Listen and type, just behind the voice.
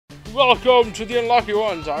Welcome to the Unlucky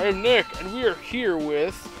Ones. I am Nick, and we are here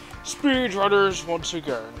with Speedrunners once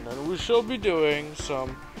again, and we shall be doing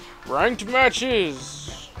some ranked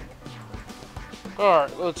matches.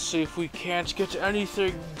 Alright, let's see if we can't get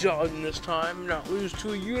anything done this time, not lose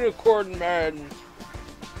to a unicorn man.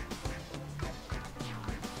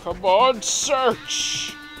 Come on,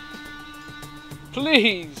 search!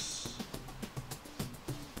 Please!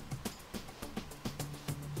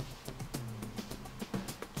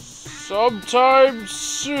 Sometime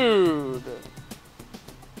soon.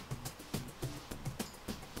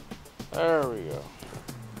 There we go.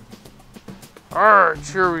 Alright,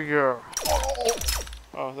 here we go.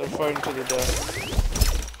 Oh, they're fighting to the death.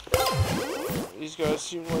 These guys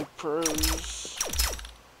seem like pros.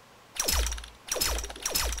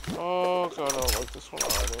 Oh god, I don't like this one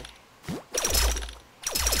already.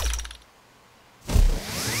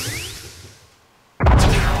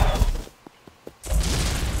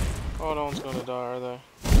 Oh, no one's gonna die, are they?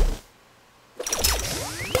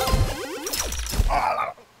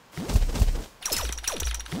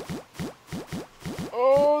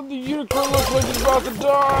 Oh, the unicorn looks like it's about to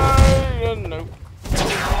die! Nope.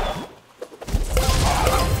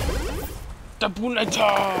 Debuneta!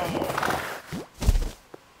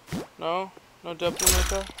 No? No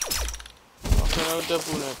Debuneta? Okay, no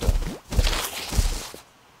Debuneta.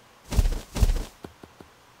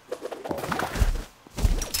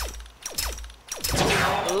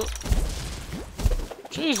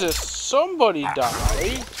 Jesus, somebody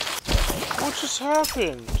died? What just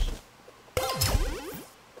happened?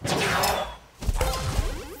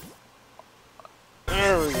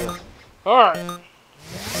 There we go. Alright.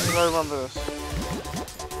 I remember this.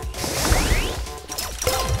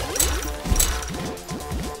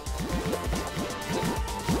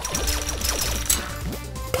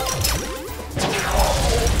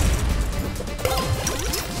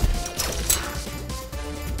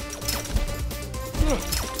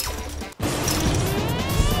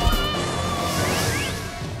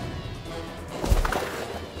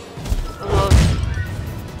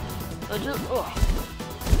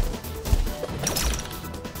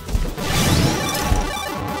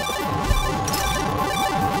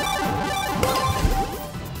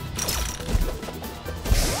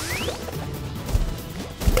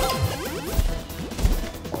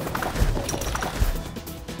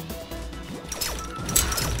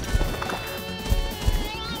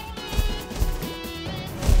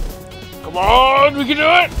 Come on, we can do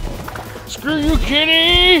it! Screw you,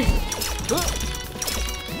 kitty!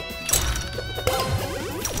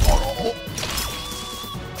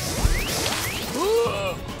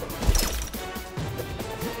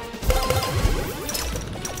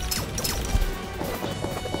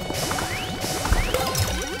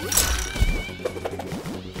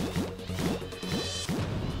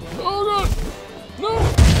 Oh god! No!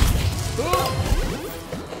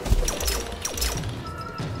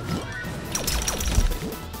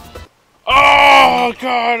 Oh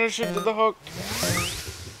god, I should have did the hook.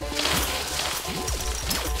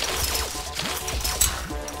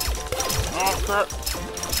 Oh crap.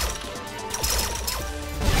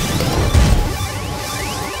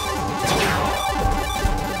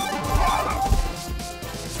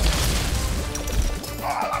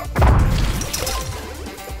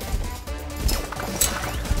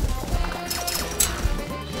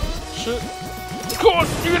 Shit. Come on,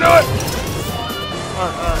 you can do it!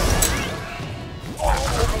 Alright.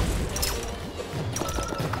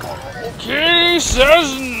 Kitty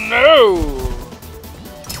says no!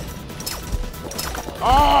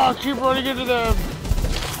 Ah, keep running into them!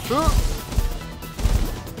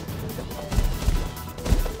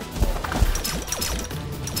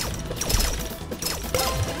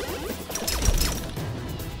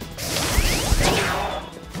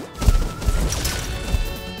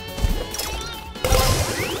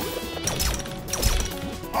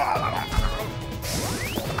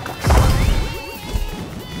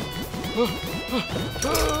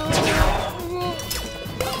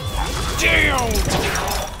 Damn!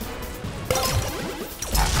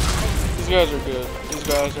 These guys are good. These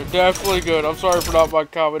guys are definitely good. I'm sorry for not my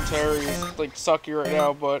commentary is like sucky right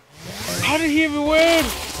now, but how did he even win?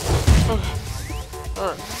 Okay.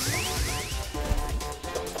 Alright.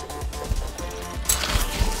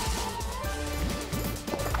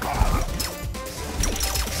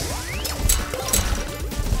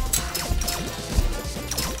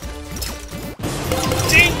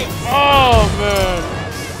 Oh man!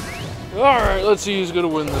 Alright, let's see who's gonna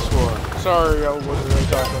win this one. Sorry, I wasn't really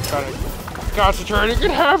talking. I'm kind of concentrating.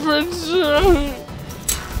 It happens!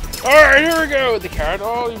 Alright, here we go with the cat.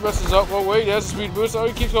 Oh, he messes up. Oh, wait, he has a speed boost. Oh,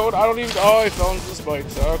 he keeps going. I don't even. Oh, he fell into the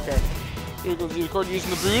spikes. Okay. Here goes the unicorn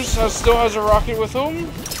using the boost. Still has a rocket with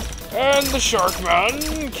him. And the shark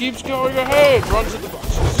man keeps going ahead. Runs at the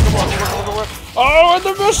boxes. Come on, come on. Oh, and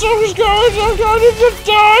the missile is going. So kind of the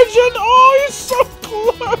dodge. And oh, he's so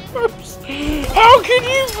close. How can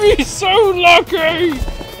you be so lucky?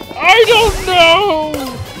 I don't know.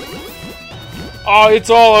 Oh, it's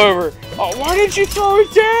all over. Oh, why didn't you throw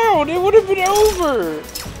it down? It would have been over.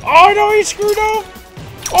 Oh, no, he screwed up.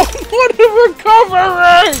 Oh, what a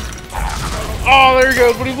recovery. Oh, there he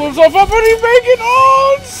goes. But he blew himself up and he make it.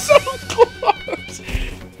 Oh, it's so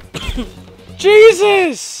close.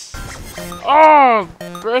 Jesus. Oh,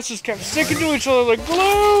 grass just kept sticking to each other like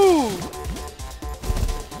glue.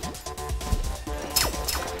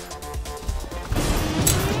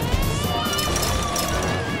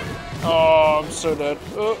 Oh, I'm so dead.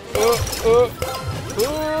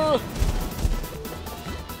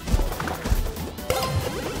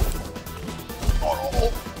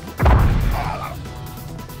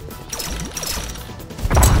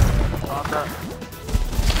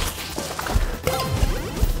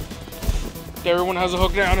 Everyone has a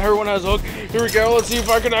hook down. Everyone has a hook. Here we go. Let's see if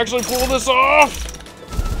I can actually pull this off.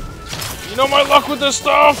 You know my luck with this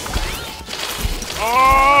stuff.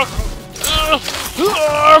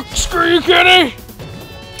 Screw you, Kenny!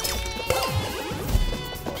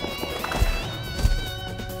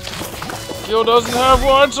 Gil doesn't have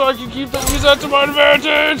one, so I can use that to my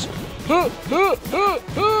advantage.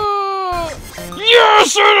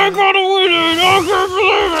 Yes, and I got a win! I can't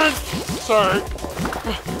believe it. Sorry.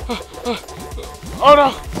 Oh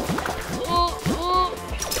no!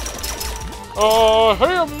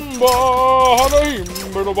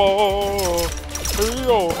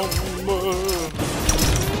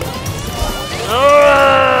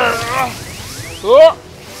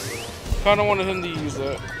 Kinda wanted him to use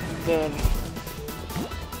that. Then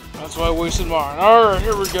that's why I wasted mine. Alright,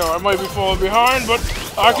 here we go. I might be falling behind, but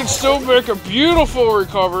I can still make a beautiful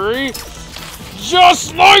recovery.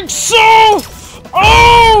 Just like so!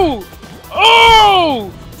 Oh!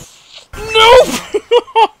 Oh! Nope!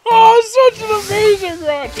 Oh, such an amazing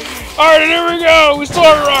run! Alright, here we go! We still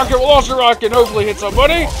have a rocket. We'll launch a rocket. Hopefully hit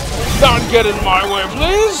somebody. Don't get in my way,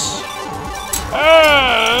 please.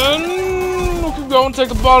 And we'll keep going. Take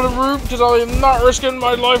the bottom route because I am not risking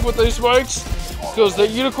my life with these spikes. Because the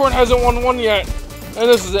unicorn hasn't won one yet. And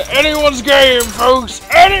this is anyone's game, folks.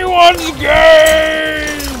 Anyone's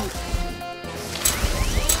game!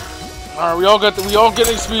 Alright, we all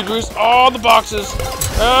getting speed boost. Oh, the boxes.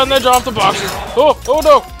 And they dropped the boxes. Oh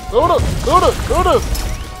no. Oh no.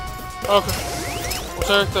 Okay. We'll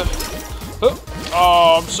take the...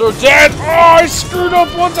 Oh, I'm so dead. Oh, I screwed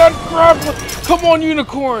up on that crap. Come on,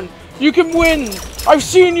 unicorn. You can win. I've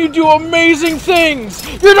seen you do amazing things.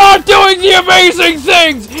 You're not doing the amazing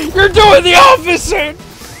things. You're doing the opposite.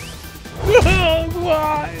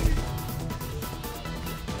 Why?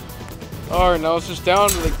 Alright, now it's just down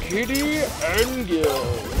to the Kitty and Gil.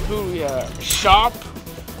 Who do we have? Shop,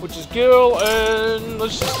 which is Gil, and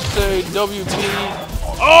let's just say WP.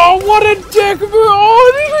 Oh, what a dick move!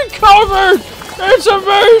 Oh, he recovered! It's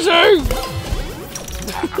amazing!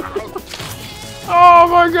 Oh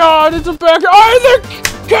my god, it's a back. Oh, the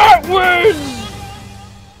cat wins!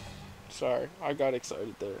 Sorry, I got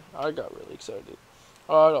excited there. I got really excited.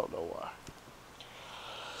 I don't know why.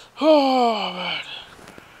 Oh, man.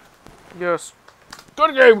 Yes.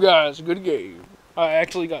 Good game, guys. Good game. I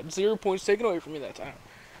actually got 0 points taken away from me that time.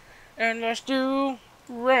 And let's do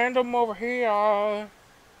random over here.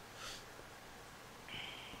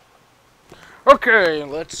 Okay,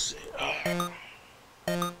 let's see.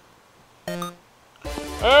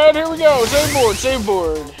 And here we go. Save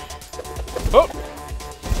board. Oh.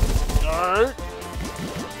 Alright.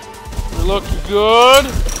 We're looking good.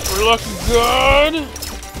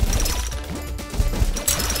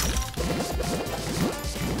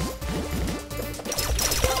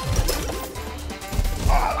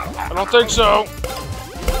 I don't think so.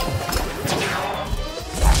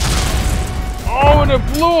 Oh, and it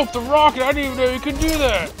blew up the rocket. I didn't even know you could do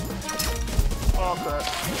that. Okay.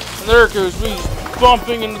 And there it goes. Me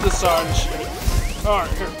bumping into the side and shit.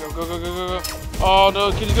 Alright, here we go. Go. Oh, no,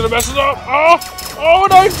 the kitty's gonna mess it up. Oh,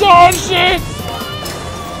 and I dodged it.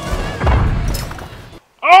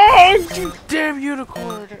 Oh, you damn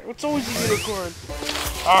unicorn. It's always a unicorn.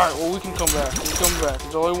 Alright, well, we can come back.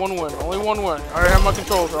 There's only one win. I have my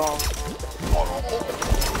controls wrong.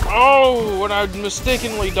 Oh, and I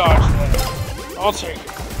mistakenly dodged that. I'll take it.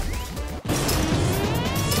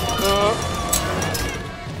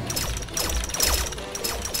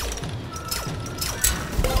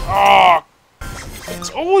 Ah! It's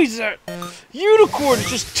always that unicorn is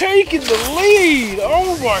just taking the lead!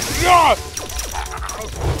 Oh my god!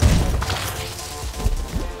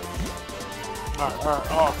 Alright,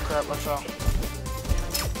 oh crap, I fell.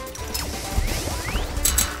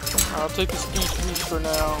 I'll take the speed boost for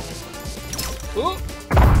now. Ooh.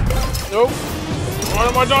 Nope. Why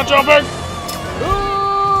am I not jumping?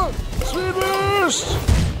 Speed boost!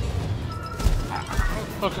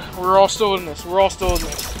 Okay, we're all still in this. We're all still in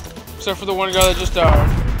this. Except for the one guy that just died.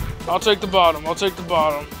 I'll take the bottom. I'll take the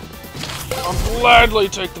bottom. I'll gladly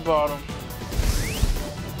take the bottom.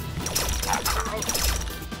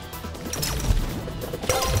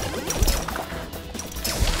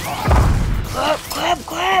 Crap, crap,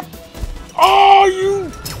 crap! Oh,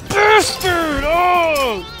 you bastard!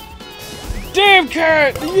 Oh! Damn,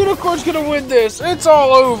 cat! The unicorn's gonna win this! It's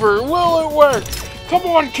all over! Will it work? Come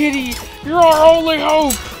on, kitty! You're our only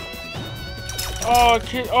hope! Oh,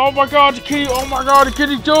 kitty! Oh my god, the kitty! Oh my god, the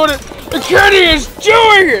kitty's doing it! The kitty is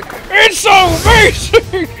doing it! It's so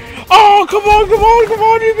amazing! Oh, come on, come on, come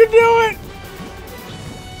on! You can do it!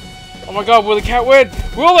 Oh my god, will the cat win?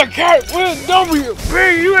 Will the cat win? W, B,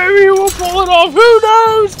 maybe we'll pull it off. Who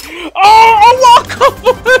knows? Oh, lock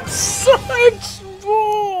up! Such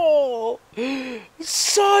bull!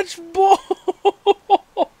 Such bull!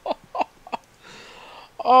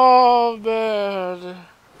 Oh, man.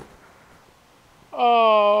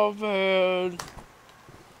 Oh, man.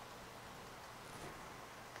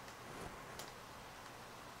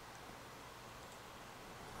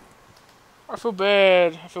 I feel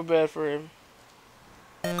bad. I feel bad for him.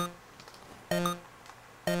 Oh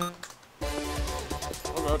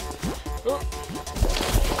god.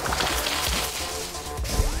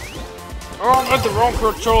 Oh, I'm at the wrong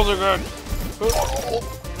controls again. I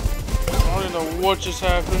don't even know what just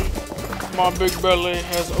happened. My big belly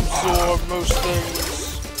has absorbed most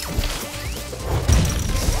things.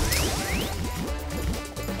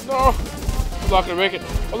 No! I'm not gonna make it.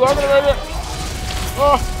 I'm not gonna make it!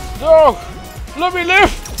 Oh, no! Let me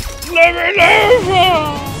live! Let me live!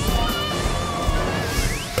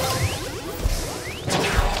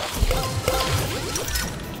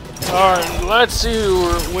 Alright, let's see who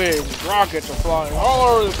wins. Rockets are flying all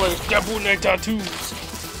over the place. Gabunet tattoos.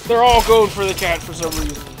 They're all going for the cat for some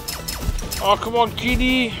reason. Oh, come on,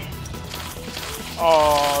 kitty.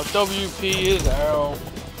 Oh, WP is out.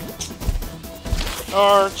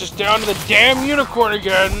 Alright, just down to the damn unicorn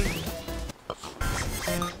again.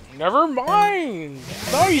 Never mind.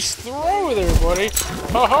 Nice throw there, buddy.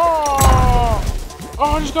 Haha!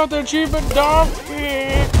 Oh, I just got the achievement,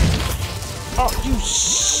 donkey. Oh, you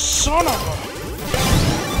son of a...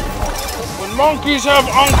 When monkeys have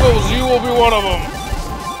uncles, you will be one of them.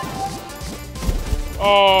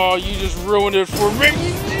 Oh, you just ruined it for me.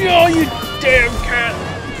 Oh, you damn cat.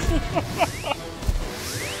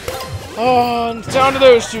 Oh, and it's down to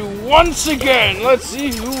those two once again. Let's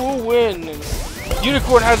see who will win.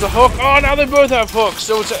 Unicorn has a hook. Oh, now they both have hooks.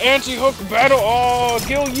 So it's an anti-hook battle. Oh,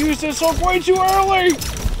 Gil used his hook way too early.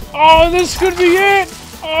 Oh, this could be it.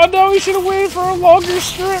 Oh, no, he should have waited for a longer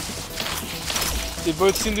strip. They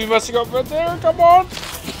both seem to be messing up right there. Come on.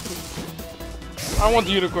 I want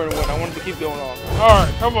the unicorn to win. I want it to keep going on.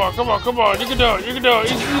 Alright, come on, come on, come on. You can do it. You can do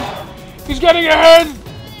it. He's getting ahead.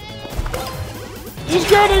 He's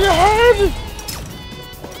getting ahead.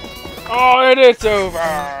 Oh, and it's over.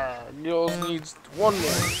 Gills needs one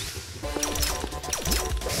more.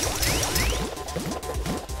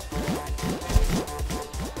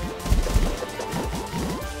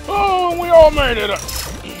 Oh, we all made it up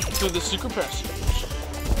to the secret passage.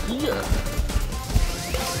 Yeah.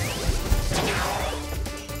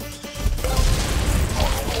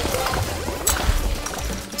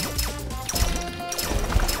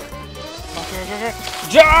 Okay.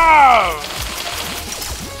 Job!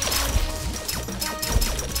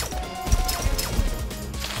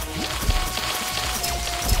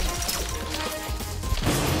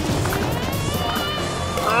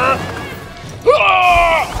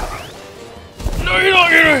 No, you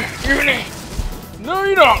don't, Unity! No,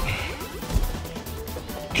 you don't!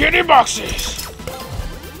 Kitty boxes!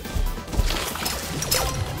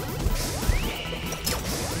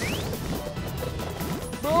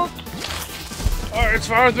 Alright, it's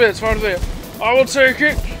fine with me, it's fine with me. I will take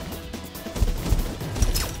it.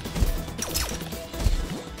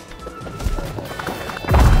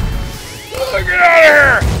 Get out of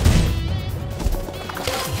here!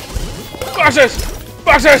 Boxes!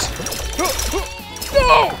 Boxes!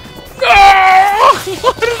 No! No!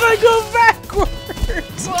 Why did I go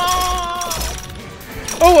backwards?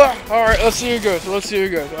 Oh, alright, let's see who goes. Let's see who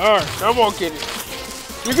goes. Alright, come on, kitty.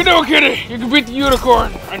 You can do it, Kitty! You can beat the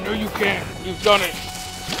unicorn! I know you can. You've done it.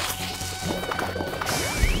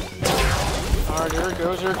 Alright, here it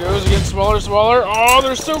goes, here it goes. Getting smaller, smaller. Oh,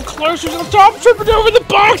 they're so close. She's on the top, tripping over the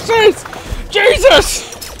boxes!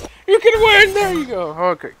 Jesus! You can win! There you go.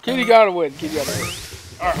 Okay, Kitty gotta win. Kitty gotta win.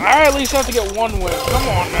 Alright, I at least have to get one win. Come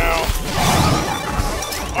on now.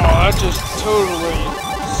 Oh, that just totally...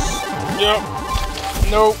 Yep.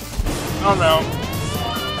 Nope. I'm out.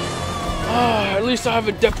 At least I have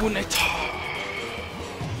a Depuneta.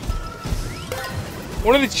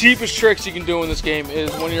 One of the cheapest tricks you can do in this game is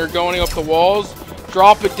when you're going up the walls,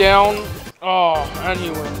 drop it down. Oh, and he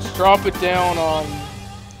wins. Drop it down on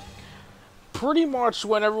pretty much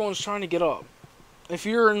when everyone's trying to get up. If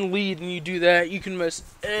you're in lead and you do that, you can mess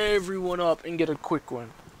everyone up and get a quick win.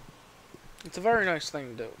 It's a very nice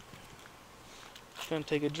thing to do. Gonna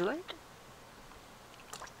take a drink.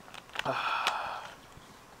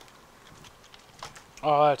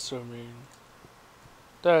 Oh, that's so mean.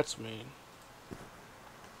 That's mean.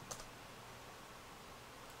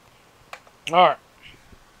 Alright.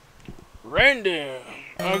 Random.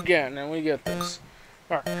 Again, and we get this.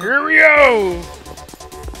 Alright, here we go!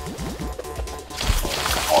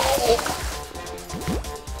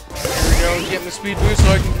 Here we go, getting the speed boost so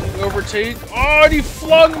I can overtake. Oh, and he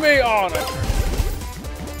flung me! Oh, no.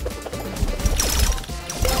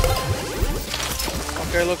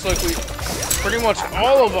 Okay, looks like we... Pretty much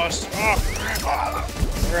all of us. Oh,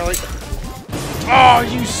 really? Oh,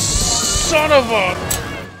 you son of a...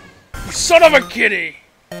 You son of a kitty!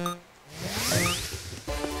 Alright.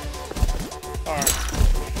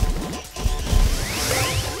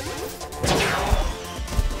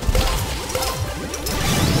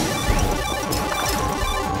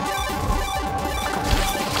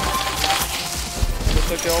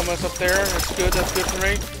 Looks like they all mess up there. That's good for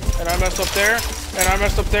me. And I messed up there. And I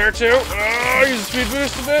messed up there too. Oh, use the speed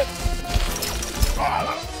boost a bit.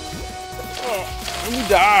 Oh, let me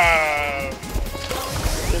die.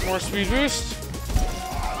 Get more speed boost.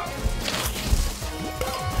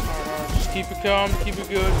 Alright, just keep it calm, keep it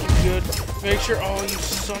good, keep it good. Make sure. Oh, you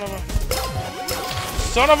son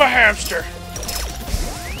of a hamster.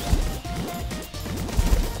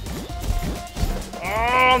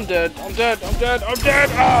 Oh, I'm dead. I'm dead. I'm dead. I'm dead.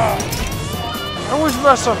 Ah! I always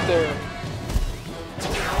mess up there.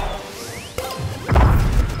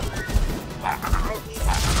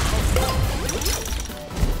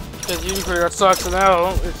 Because unicorn got sucks and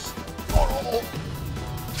now it's...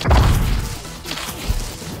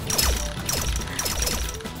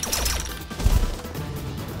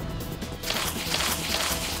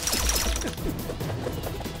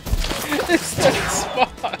 It's that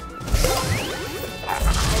spot.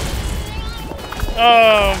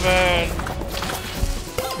 Oh man.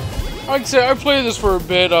 Like I said, I played this for a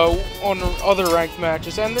bit on other ranked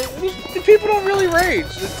matches, and the people don't really rage.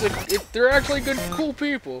 They're actually good, cool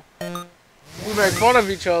people. We make fun of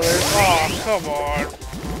each other. Oh, come on.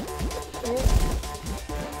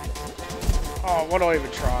 Oh, what do I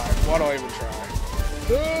even try? What do I even try?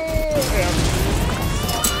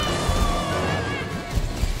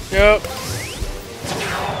 Yep.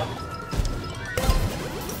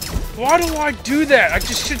 Why do I do that? I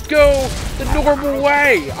just should go the normal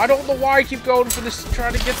way. I don't know why I keep going for this,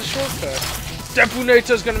 trying to get the shortcut.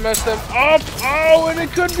 Depuneta's gonna mess them up. Oh, and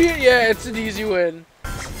it could be, yeah, it's an easy win.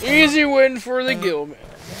 Easy win for the Gilman.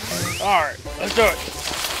 Alright, let's do it.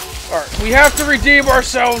 Alright, we have to redeem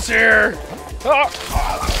ourselves here. Ah.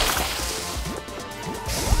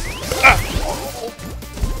 Ah.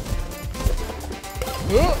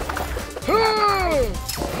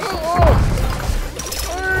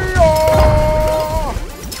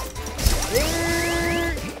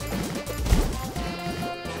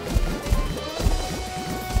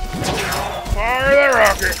 Fire the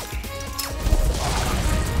rocket!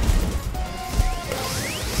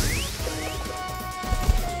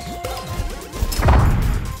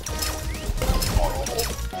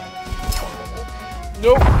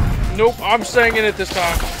 Nope. Nope. I'm staying in it this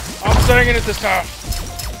time. I'm staying in it this time.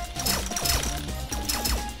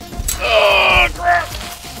 Oh, crap!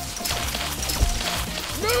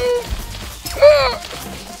 No!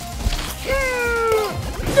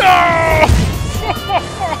 No!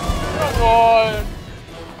 Come on!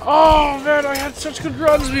 Oh, man, I had such good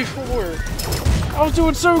runs before. I was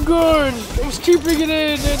doing so good. I was keeping it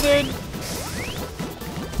in, and then...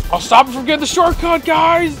 I'll stop it from getting the shortcut,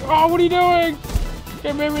 guys! Oh, what are you doing?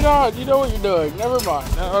 Okay, maybe not. You know what you're doing. Never mind.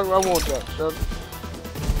 I won't judge.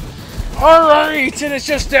 Alright, and it's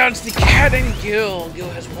just down to the cat and Gil. Gil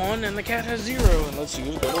has 1 and the cat has 0. And let's see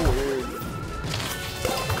who's gonna win.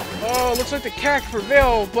 Oh, looks like the cat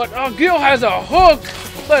prevailed, but Gil has a hook!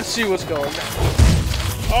 Let's see what's going on.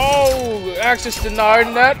 Oh, access denied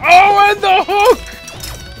in that. Oh, and the hook!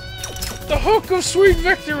 The hook of sweet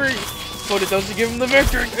victory! But it doesn't give him the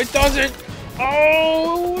victory. It doesn't.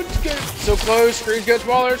 Oh, it's good. So close. Screen gets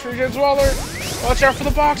smaller. Screen gets smaller. Watch out for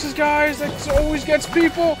the boxes, guys. That always gets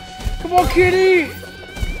people. Come on, kitty.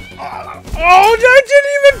 Oh, I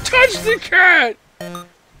didn't even touch the cat.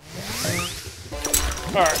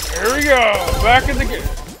 Alright, here we go. Back in the game.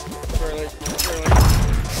 Really.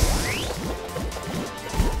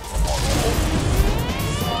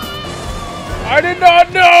 I did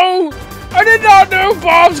not know! I did not know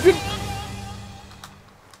bombs could...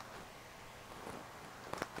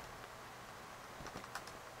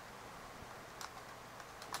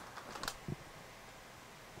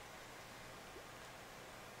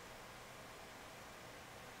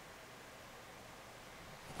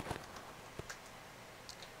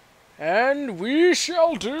 And we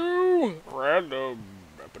shall do random.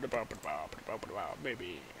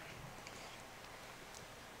 Maybe.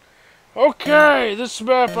 Okay, this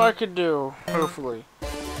map I can do, hopefully.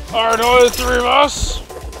 Alright, only the three of us.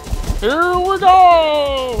 Here we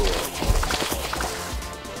go!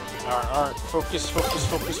 Alright, focus.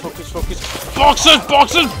 Boxes!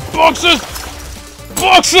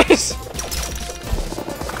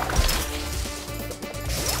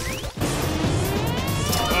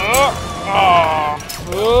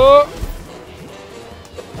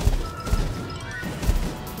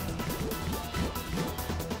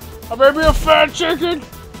 I may be a fat chicken!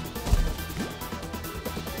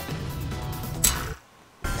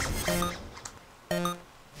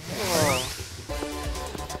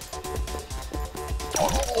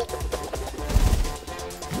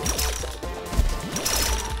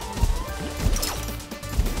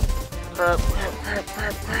 Crap.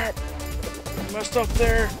 Messed up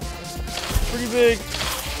there. Pretty big.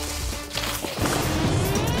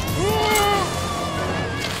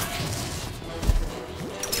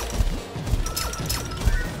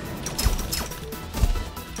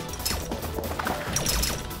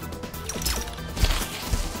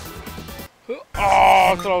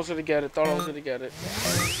 Oh, I thought I was gonna get it. Alright,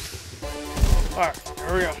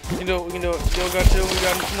 here we go. We can do it. Still got two. We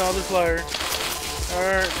got another player.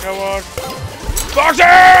 Alright, come on.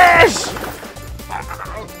 Boxers!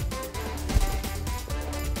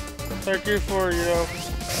 Thank you for,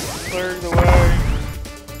 clearing the way.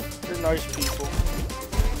 You're nice people.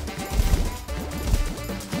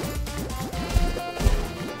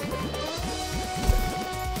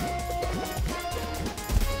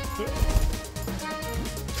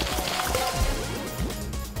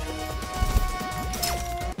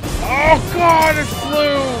 Oh god, it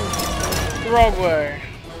flew the wrong way.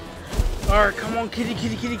 Alright, come on, kitty.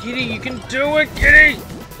 You can do it, kitty!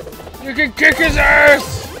 You can kick his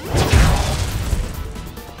ass!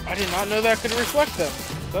 I did not know that could reflect them.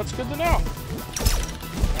 That's good to know.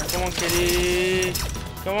 Right, come on,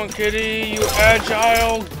 kitty. You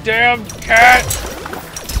agile damn cat.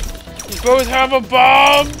 You both have a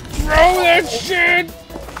bomb. Throw that shit.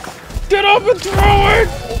 Get up and throw it.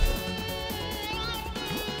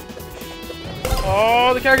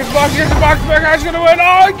 Oh, the cat gets boxed. The guy's gonna win.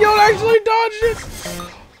 Oh, Gil actually dodged it.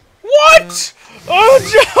 What? Oh,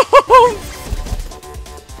 jump.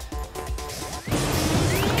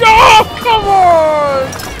 Oh, come on!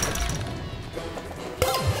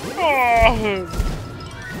 Oh.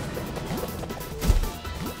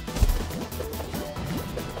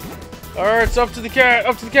 Alright, it's up to the cat.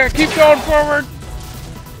 Keep going forward.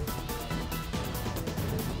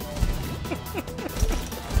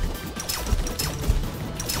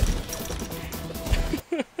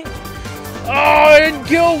 Oh, and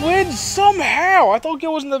Gil wins somehow. I thought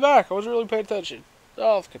Gil was in the back. I wasn't really paying attention.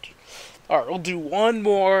 Oh, let's continue. Alright, we'll do one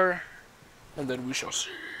more, and then we shall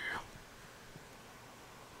see.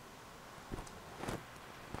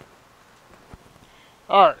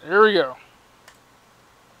 Alright, here we go.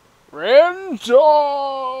 Random!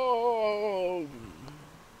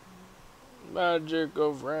 Magic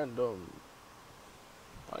of random.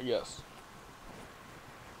 I guess.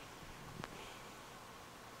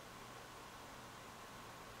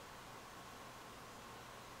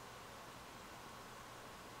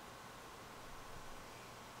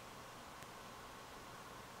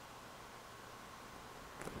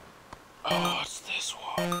 Oh, it's this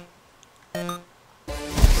one.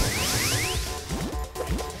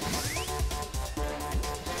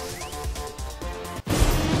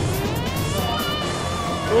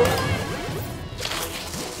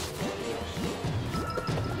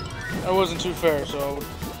 That wasn't too fair, so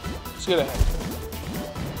let's get ahead.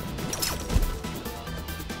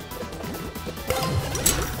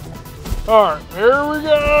 Alright, here we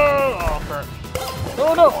go! Oh, crap.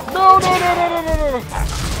 No, no, no, no, no, no, no, no, no!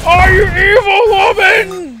 Oh, you evil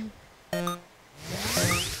woman!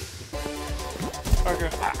 Okay.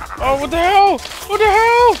 Oh, what the hell? What the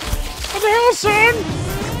hell? What the hell, son?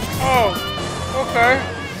 Oh, okay.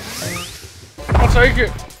 I'll take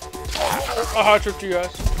it. I'll hot trip you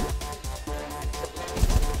guys.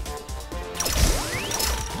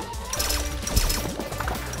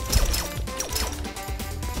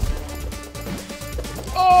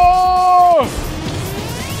 Oh!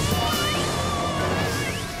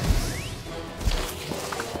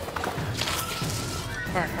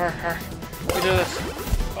 Alright. We do this.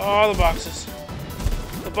 Oh, the boxes.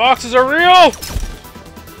 The boxes are real!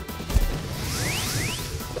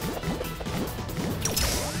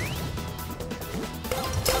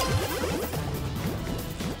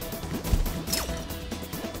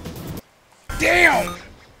 Damn!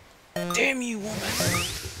 Damn you, woman!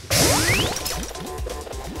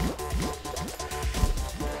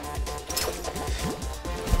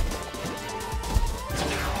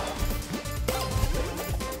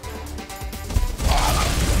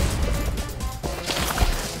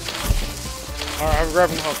 Alright, I'm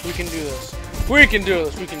grabbing the hook. We can do this. We can do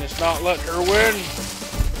this. We can just not let her win.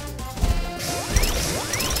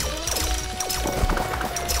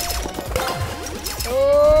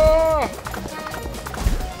 Oh,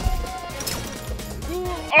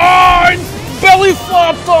 belly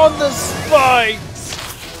flopped on the spikes.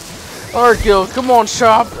 Alright, Gil, come on,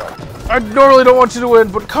 Chop. I normally don't want you to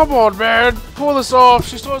win, but come on, man. Pull this off.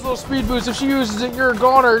 She still has a little speed boost. If she uses it, you're a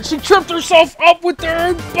goner. She tripped herself up with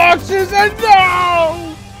her boxes, and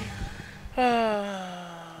no!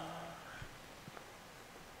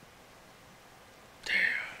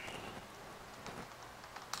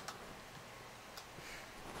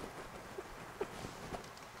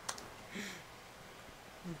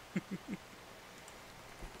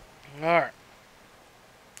 Alright.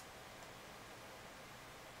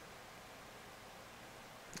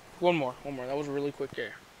 One more. That was a really quick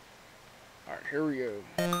game. Alright, here we go.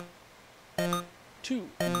 2,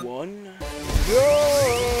 1, go!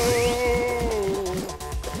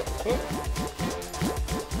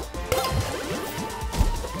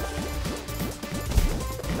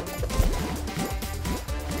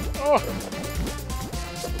 Oh!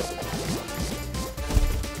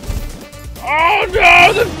 Oh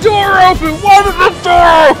no! The door opened! Why did the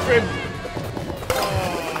door open?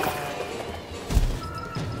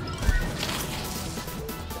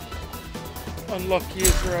 Unlucky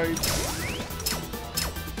is right.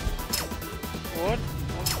 What?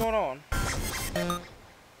 What's going on?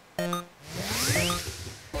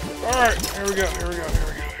 Alright, here we go.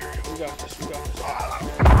 We got this.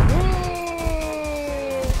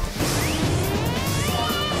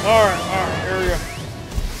 Alright, here we go.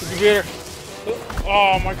 We can get her.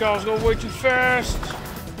 Oh my god, I was going way too fast.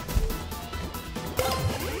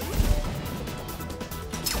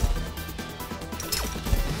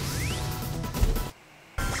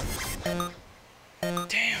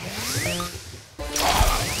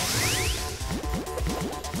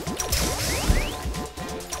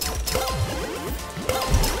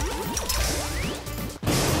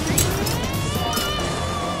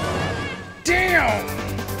 Damn.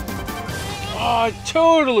 Oh, I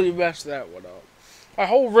totally messed that one up. My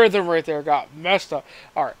whole rhythm right there got messed up.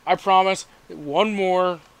 Alright, I promise, one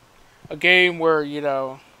more. A game where, you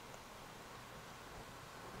know...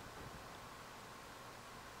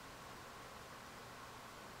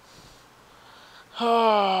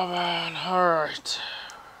 Oh, man. Alright.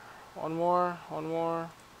 One more. I'll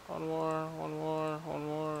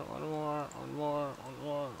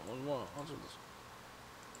do this.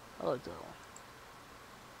 I like that one.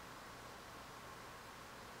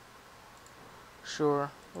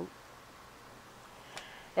 Sure. Oh.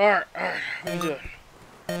 Alright, we do it.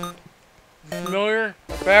 Familiar?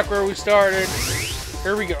 Back where we started.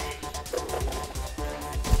 Here we go.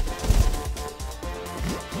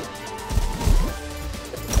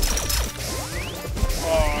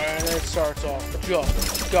 Oh, and it starts off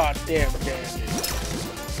just goddamn dandy.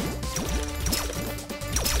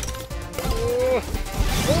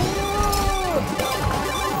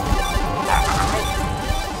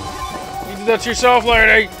 You did that to yourself,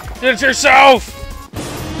 lady! You did it to yourself!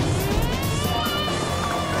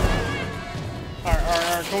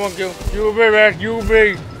 Alright, come on, Gil. You will be back, you will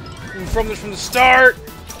be. From the start.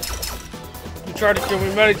 You tried to kill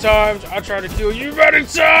me many times. I tried to kill you many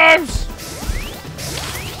times!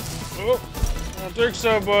 Oh, I don't think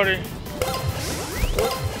so, buddy.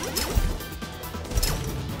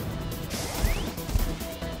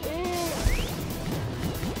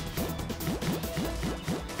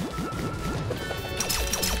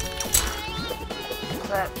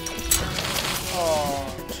 crap.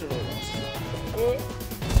 Oh, totally lost it.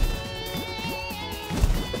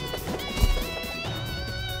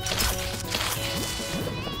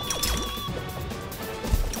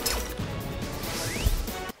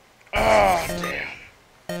 Oh, damn.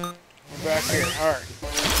 We're back here. Alright.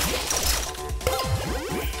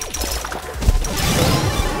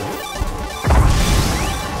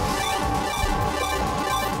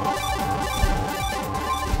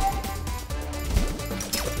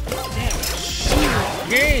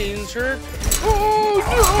 Gains her. Oh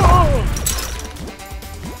no!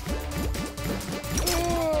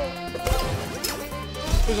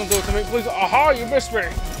 Please don't do it to me. Please. Aha! You missed me,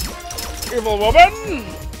 evil woman!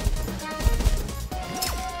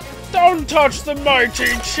 Don't touch the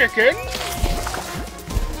mighty chicken!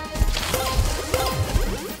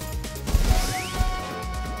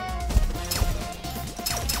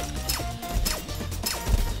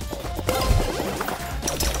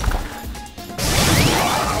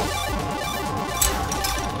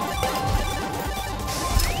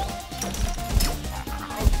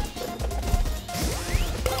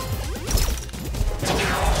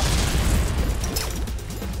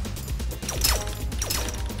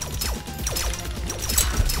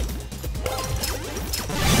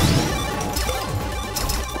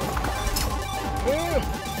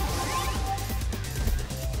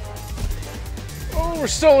 Oh, we're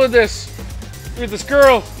still in this with this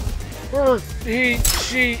girl. Or he,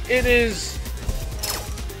 she, it is.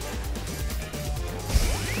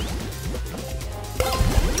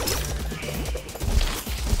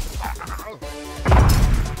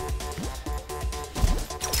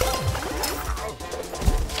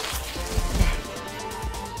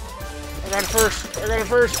 I got it first. I got it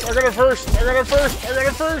first. I got it first. I got it first. I got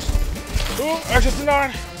it first. Oh, I just did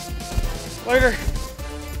not. Later.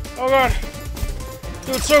 Oh god.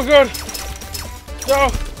 Doing so good. No,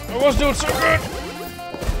 I was doing so good.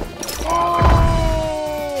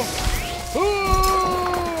 Oh!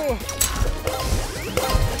 Oh!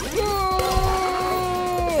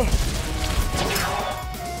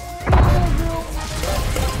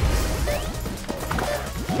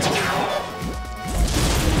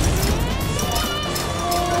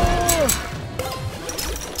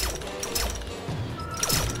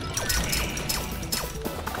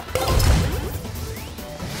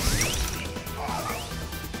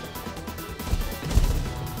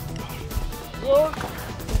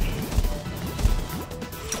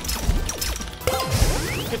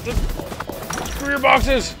 Get the screw your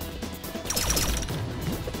boxes!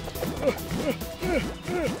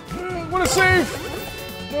 What a save!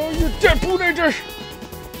 No, you're dead, Blue Ranger!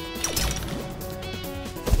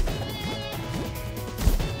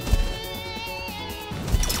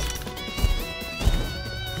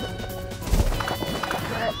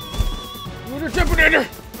 You're dead, Blue Ranger!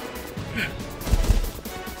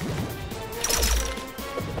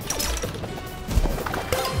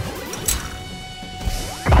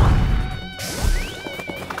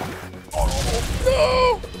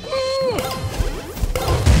 No!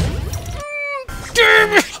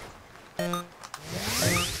 Damn it!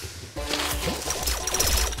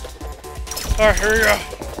 Alright, here we go.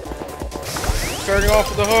 Starting off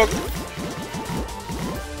with the hook.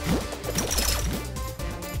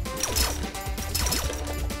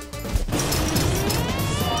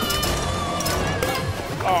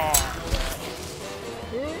 Oh.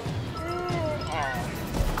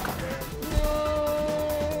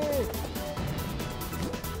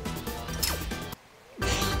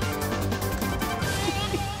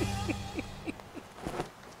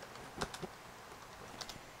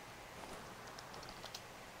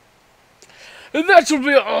 And that will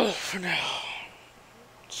be all for now.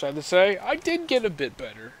 Sad to say, I did get a bit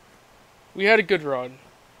better. We had a good run.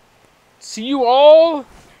 See you all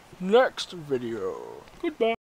next video. Goodbye.